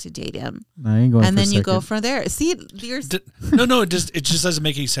be like to date him. I ain't going. And then you go from there. See, no, it just doesn't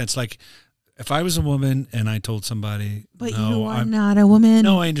make any sense. Like, if I was a woman and I told somebody, but you are not a woman.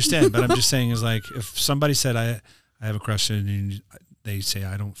 No, I understand. But I'm just saying is like, if somebody said I have a crush and they say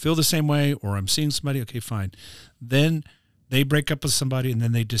I don't feel the same way, or I'm seeing somebody, okay, fine. Then they break up with somebody and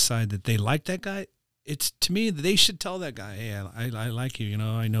then they decide that they like that guy. It's to me, they should tell that guy, hey, I like you,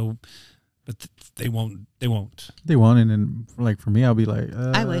 I know, but they won't. They won't. And then like for me, I'll be like,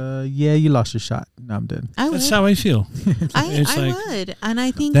 I would. Yeah, you lost your shot. No, I'm dead. That's how I feel. I would. And I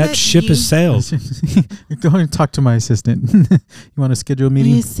think that ship has sailed. Go and talk to my assistant. You want to schedule a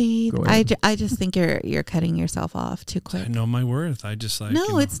meeting? You see, I just think you're cutting yourself off too quick. I know my worth. I just like.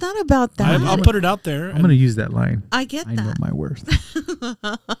 No, it's not about that. I'll put it out there. I'm going to use that line. I get that. I know my worth.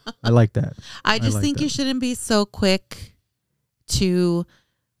 I like that. I just think you shouldn't be so quick to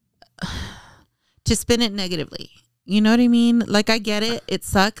spin it negatively. You know what I mean? Like, I get it. It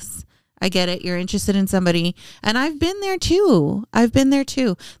sucks. I get it. You're interested in somebody. And I've been there too.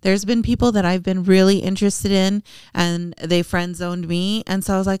 There's been people that I've been really interested in and they friend zoned me. And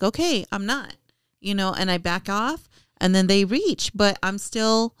so I was like, okay, I'm not, and I back off and then they reach, but I'm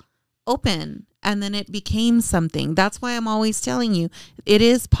still open. And then it became something. That's why I'm always telling you it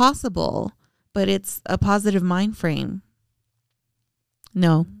is possible, but it's a positive mind frame.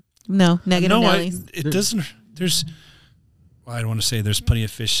 No, negative Nellies. It doesn't, I don't want to say there's plenty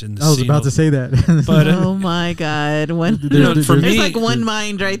of fish in the sea. I was about to say that. But oh my God. For me, there's like one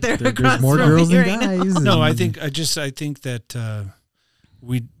mind right there across there's more from girls me than right guys. No, I think that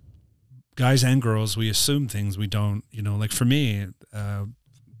we guys and girls, we assume things we don't, like for me,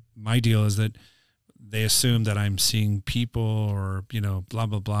 my deal is that they assume that I'm seeing people or, blah,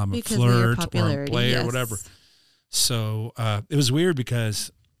 blah, blah. I'm a flirt or a play or whatever. So it was weird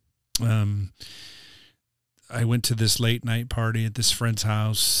because I went to this late night party at this friend's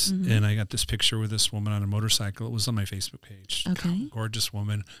house and I got this picture with this woman on a motorcycle. It was on my Facebook page. Okay. Gorgeous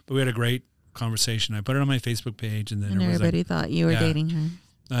woman. But we had a great conversation. I put it on my Facebook page and then everybody thought you were dating her.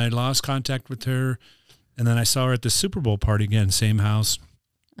 I lost contact with her and then I saw her at the Super Bowl party again, same house.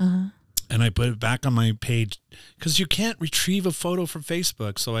 Uh-huh. And I put it back on my page because you can't retrieve a photo from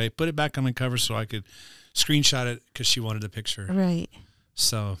Facebook. So I put it back on my cover so I could screenshot it because she wanted a picture. Right.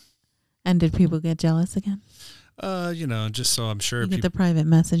 So. And did people get jealous again? Just so I'm sure. You get the private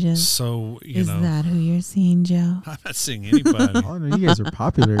messages. So, Is that who you're seeing, Joe? I'm not seeing anybody. Oh, no, you guys are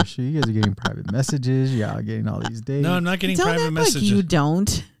popular. You guys are getting private messages. Y'all are getting all these dates. No, I'm not getting private messages. Like you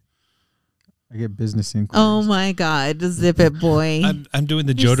don't. I get business inquiries. Oh my God, zip it, boy! I'm doing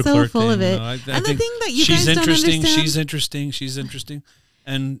the Joe DeClerc full thing. Of it. I and the think thing that you guys don't understand, she's interesting,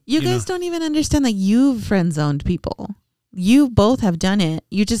 and you guys don't even understand that you've friend zoned people. You both have done it.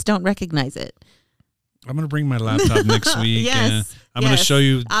 You just don't recognize it. I'm gonna bring my laptop next week. Yes, I'm gonna show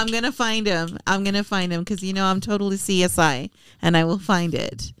you. I'm gonna find him because I'm totally CSI, and I will find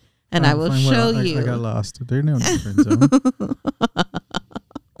it, and I will show you. I got lost. They're no friend zone.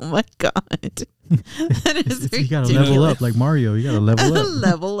 Oh my God. That is ridiculous. You gotta level up like Mario. You gotta level up.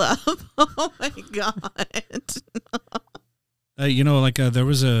 Level up. Oh my God. There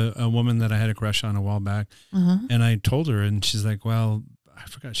was a woman that I had a crush on a while back, and I told her, and she's like, well, I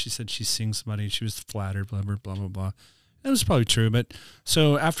forgot. She said she's seeing somebody. She was flattered, blah, blah, blah, blah, blah. It was probably true. But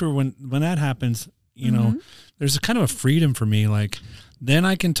so after when that happens, there's a kind of a freedom for me. Like, then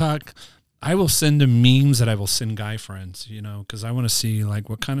I can talk. I will send them memes that I will send guy friends, because I want to see like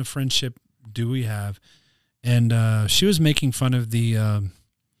what kind of friendship do we have. And she was making fun of the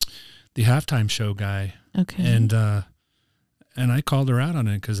halftime show guy. Okay. And I called her out on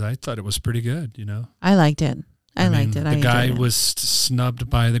it because I thought it was pretty good, I liked it. I liked it. The guy was snubbed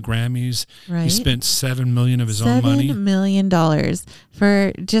by the Grammys. Right. He spent $7 million of his own money. $7 million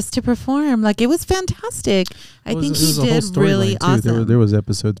for just to perform. Like, it was fantastic. I think he did really awesome. There was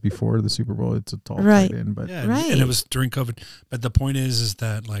episodes before the Super Bowl. It's all tied in, but and it was during COVID. But the point is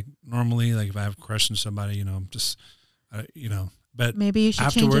that like normally, like if I have a crush on somebody, I'm just, but maybe you should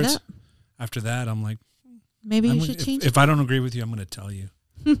change it up. After that, I'm like, maybe you should change it. If I don't agree with you, I'm going to tell you.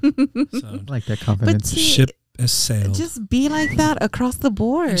 So, I like that confidence. Ship has sailed. Just be like that across the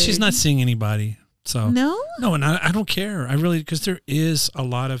board. And she's not seeing anybody. So no, and I don't care. I really, because there is a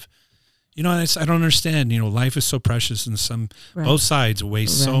lot of, I don't understand. Life is so precious, and both sides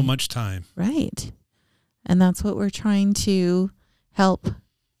waste so much time. Right, and that's what we're trying to help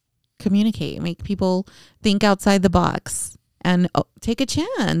communicate, make people think outside the box and take a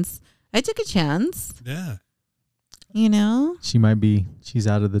chance. I took a chance. Yeah. She's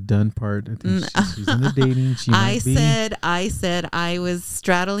out of the done part. I think she's in the dating. I said I was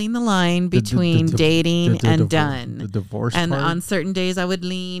straddling the line between dating and done. The divorce and part. On certain days I would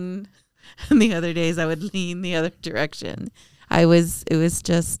lean, and the other days I would lean the other direction. I think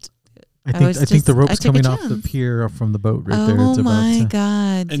the rope's coming off the pier from the boat right there. Oh my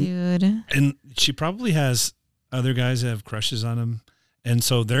God, dude. And she probably has other guys that have crushes on him. And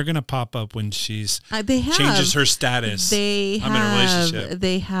so they're going to pop up when she's changes her status. I'm in a relationship.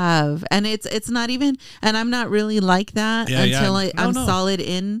 They have. And it's not even, and I'm not really like that until I'm solid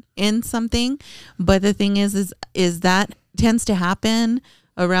in something. But the thing is that tends to happen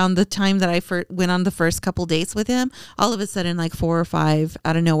around the time that I went on the first couple dates with him. All of a sudden, like 4 or 5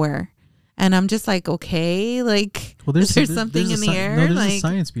 out of nowhere. And I'm just like, okay, like, is there something in the air? No, there's a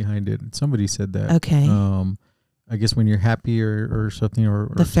science behind it. Somebody said that. Okay. I guess when you're happy or something,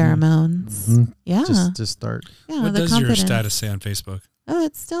 or the pheromones. Mm-hmm. Yeah. Just start. Yeah, what does your status say on Facebook? Oh,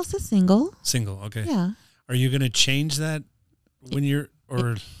 it still says single. Single, okay. Yeah. Are you going to change that when you're,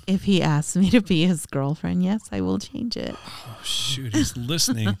 Or if he asks me to be his girlfriend, yes, I will change it. Oh shoot, he's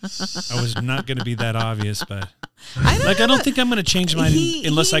listening. I was not going to be that obvious, but I don't think I'm going to change mine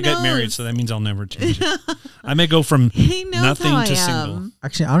unless I get married. So that means I'll never change it. I may go from nothing to single.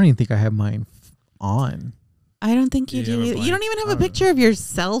 Actually, I don't even think I have mine on. I don't think you do. You don't even have a picture of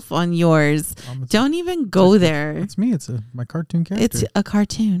yourself on yours. Don't even go there. It's me. It's my cartoon character. It's a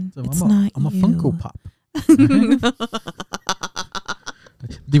cartoon. So it's not I'm you. a Funko Pop.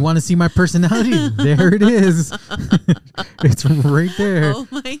 Do you want to see my personality? There it is. It's right there. Oh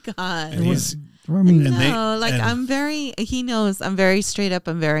my God. And he's, he knows I'm very straight up.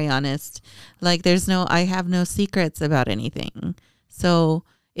 I'm very honest. Like I have no secrets about anything. So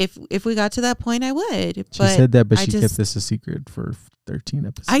if we got to that point, I would. She said that, but she kept this a secret for 13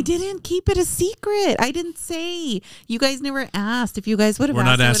 episodes. I didn't keep it a secret. I didn't say. You guys never asked. If you guys would have asked, we're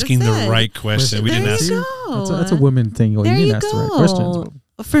not asking the right question. We didn't ask. That's a woman thing. You didn't ask the right questions.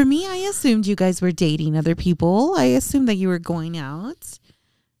 For me, I assumed you guys were dating other people. I assumed that you were going out.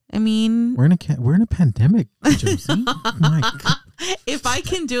 I mean, we're in a pandemic, Josie. My God. If I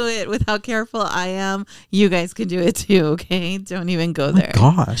can do it with how careful I am, you guys can do it too. Okay, don't even go there.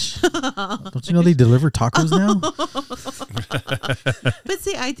 Gosh, don't you know they deliver tacos now? But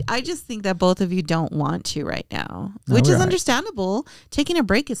see, I just think that both of you don't want to right now, which is understandable. Taking a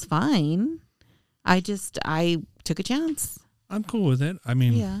break is fine. I took a chance. I'm cool with it. I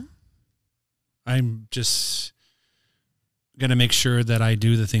mean, yeah. I'm just gonna make sure that I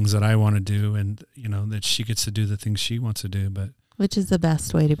do the things that I want to do, and that she gets to do the things she wants to do. But which is the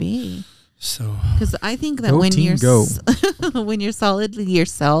best way to be. So, because I think that when you're solidly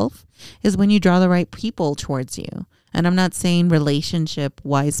yourself is when you draw the right people towards you. And I'm not saying relationship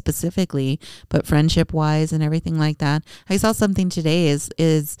wise specifically, but friendship wise and everything like that. I saw something today is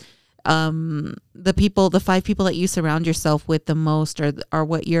the 5 people that you surround yourself with the most are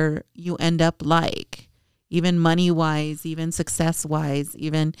what you end up like, even money wise, even success wise,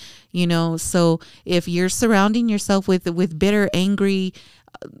 even, so if you're surrounding yourself with bitter, angry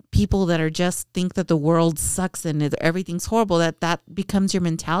people that are just think that the world sucks and everything's horrible, that becomes your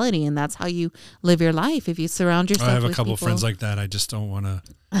mentality, and that's how you live your life. If you surround yourself with I have a couple of friends like that. I just don't want to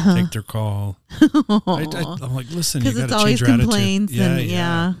take their call. I'm like, listen, you got to change your complaints attitude.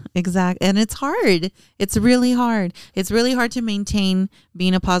 Yeah, exactly. And it's hard. It's really hard. It's really hard to maintain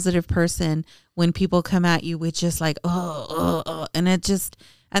being a positive person when people come at you with just like, and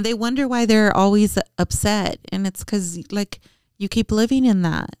they wonder why they're always upset. And it's because you keep living in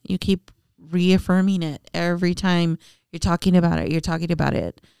that. You keep reaffirming it every time you're talking about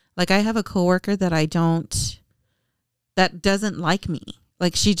it. Like I have a coworker that doesn't like me.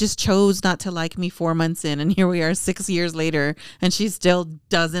 Like she just chose not to like me 4 months in, and here we are 6 years later, and she still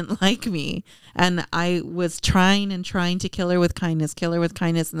doesn't like me. And I was trying to kill her with kindness,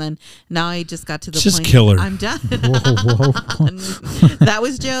 and then now I just got to the just point. Kill her. I'm done. Whoa. That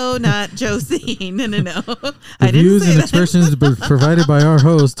was Joe, not Josie. No. The views and expressions provided by our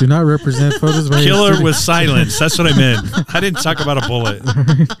host do not represent photos by Kill her with silence. That's what I meant. I didn't talk about a bullet.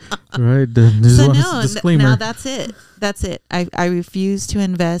 Right. Disclaimer. Now that's it. I refuse to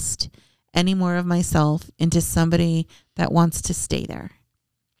invest any more of myself into somebody that wants to stay there.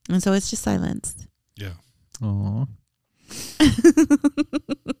 And so it's just silence. Yeah. Aww.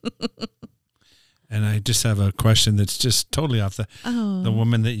 And I just have a question that's just totally off the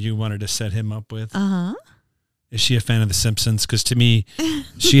woman that you wanted to set him up with. Uh-huh. Is she a fan of The Simpsons? Because to me,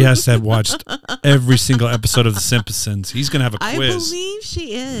 she has to have watched every single episode of The Simpsons. He's going to have a quiz. I believe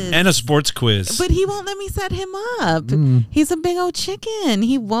she is. And a sports quiz. But he won't let me set him up. He's a big old chicken.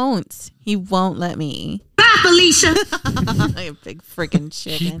 He won't let me. Bye, Felicia. A big freaking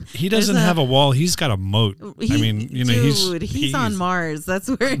chicken. He doesn't have a wall. He's got a moat. He's on Mars. That's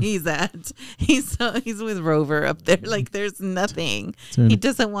where he's at. He's with Rover up there. Like there's nothing. He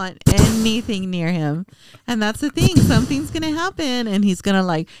doesn't want anything near him. And that's the thing. Something's gonna happen, and he's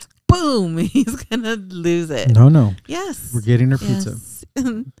gonna boom. He's gonna lose it. No. Yes. We're getting her pizza.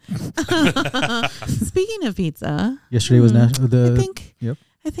 Speaking of pizza, yesterday was national.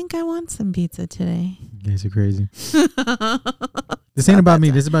 I think I want some pizza today. You guys are crazy. This ain't about me.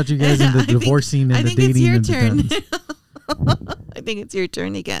 This is about you guys and the divorcing and the dating. I think it's your turn. I think it's your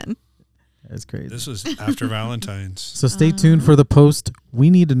turn again. That's crazy. This was after Valentine's. So stay tuned for the post. We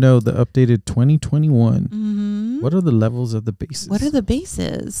need to know the updated 2021. Mm-hmm. What are the levels of the bases? What are the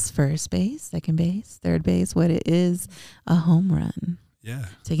bases? First base, second base, third base. What it is a home run. Yeah.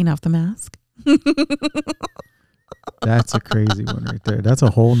 Taking off the mask. That's a crazy one right there. That's a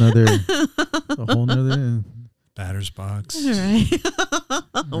whole nother batter's box. All right.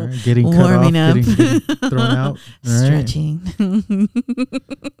 All right, getting Warming cut off, up. getting thrown out. All right. Stretching.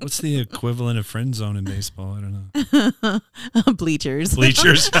 What's the equivalent of friend zone in baseball? I don't know. Bleachers.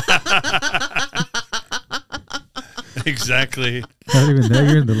 Bleachers. Exactly. Not even there.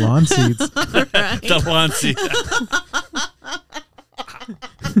 You're in the lawn seats. Right. The lawn seat.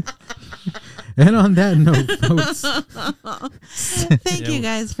 And on that note, folks, Thank you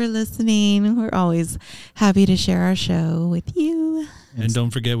guys for listening. We're always happy to share our show with you. And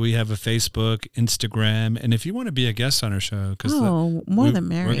don't forget, we have a Facebook, Instagram, and if you want to be a guest on our show, because more than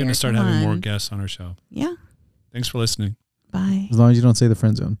merrier. we're going to start Come having more on. guests on our show. Yeah. Thanks for listening. Bye. as long as you don't say the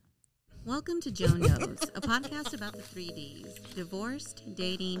friend zone. Welcome to Joe Knows, a podcast about the 3Ds: divorced,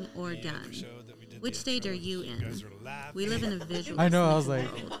 dating, or done. Which stage are you in? We live in a visual. I know, I was like-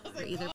 world where either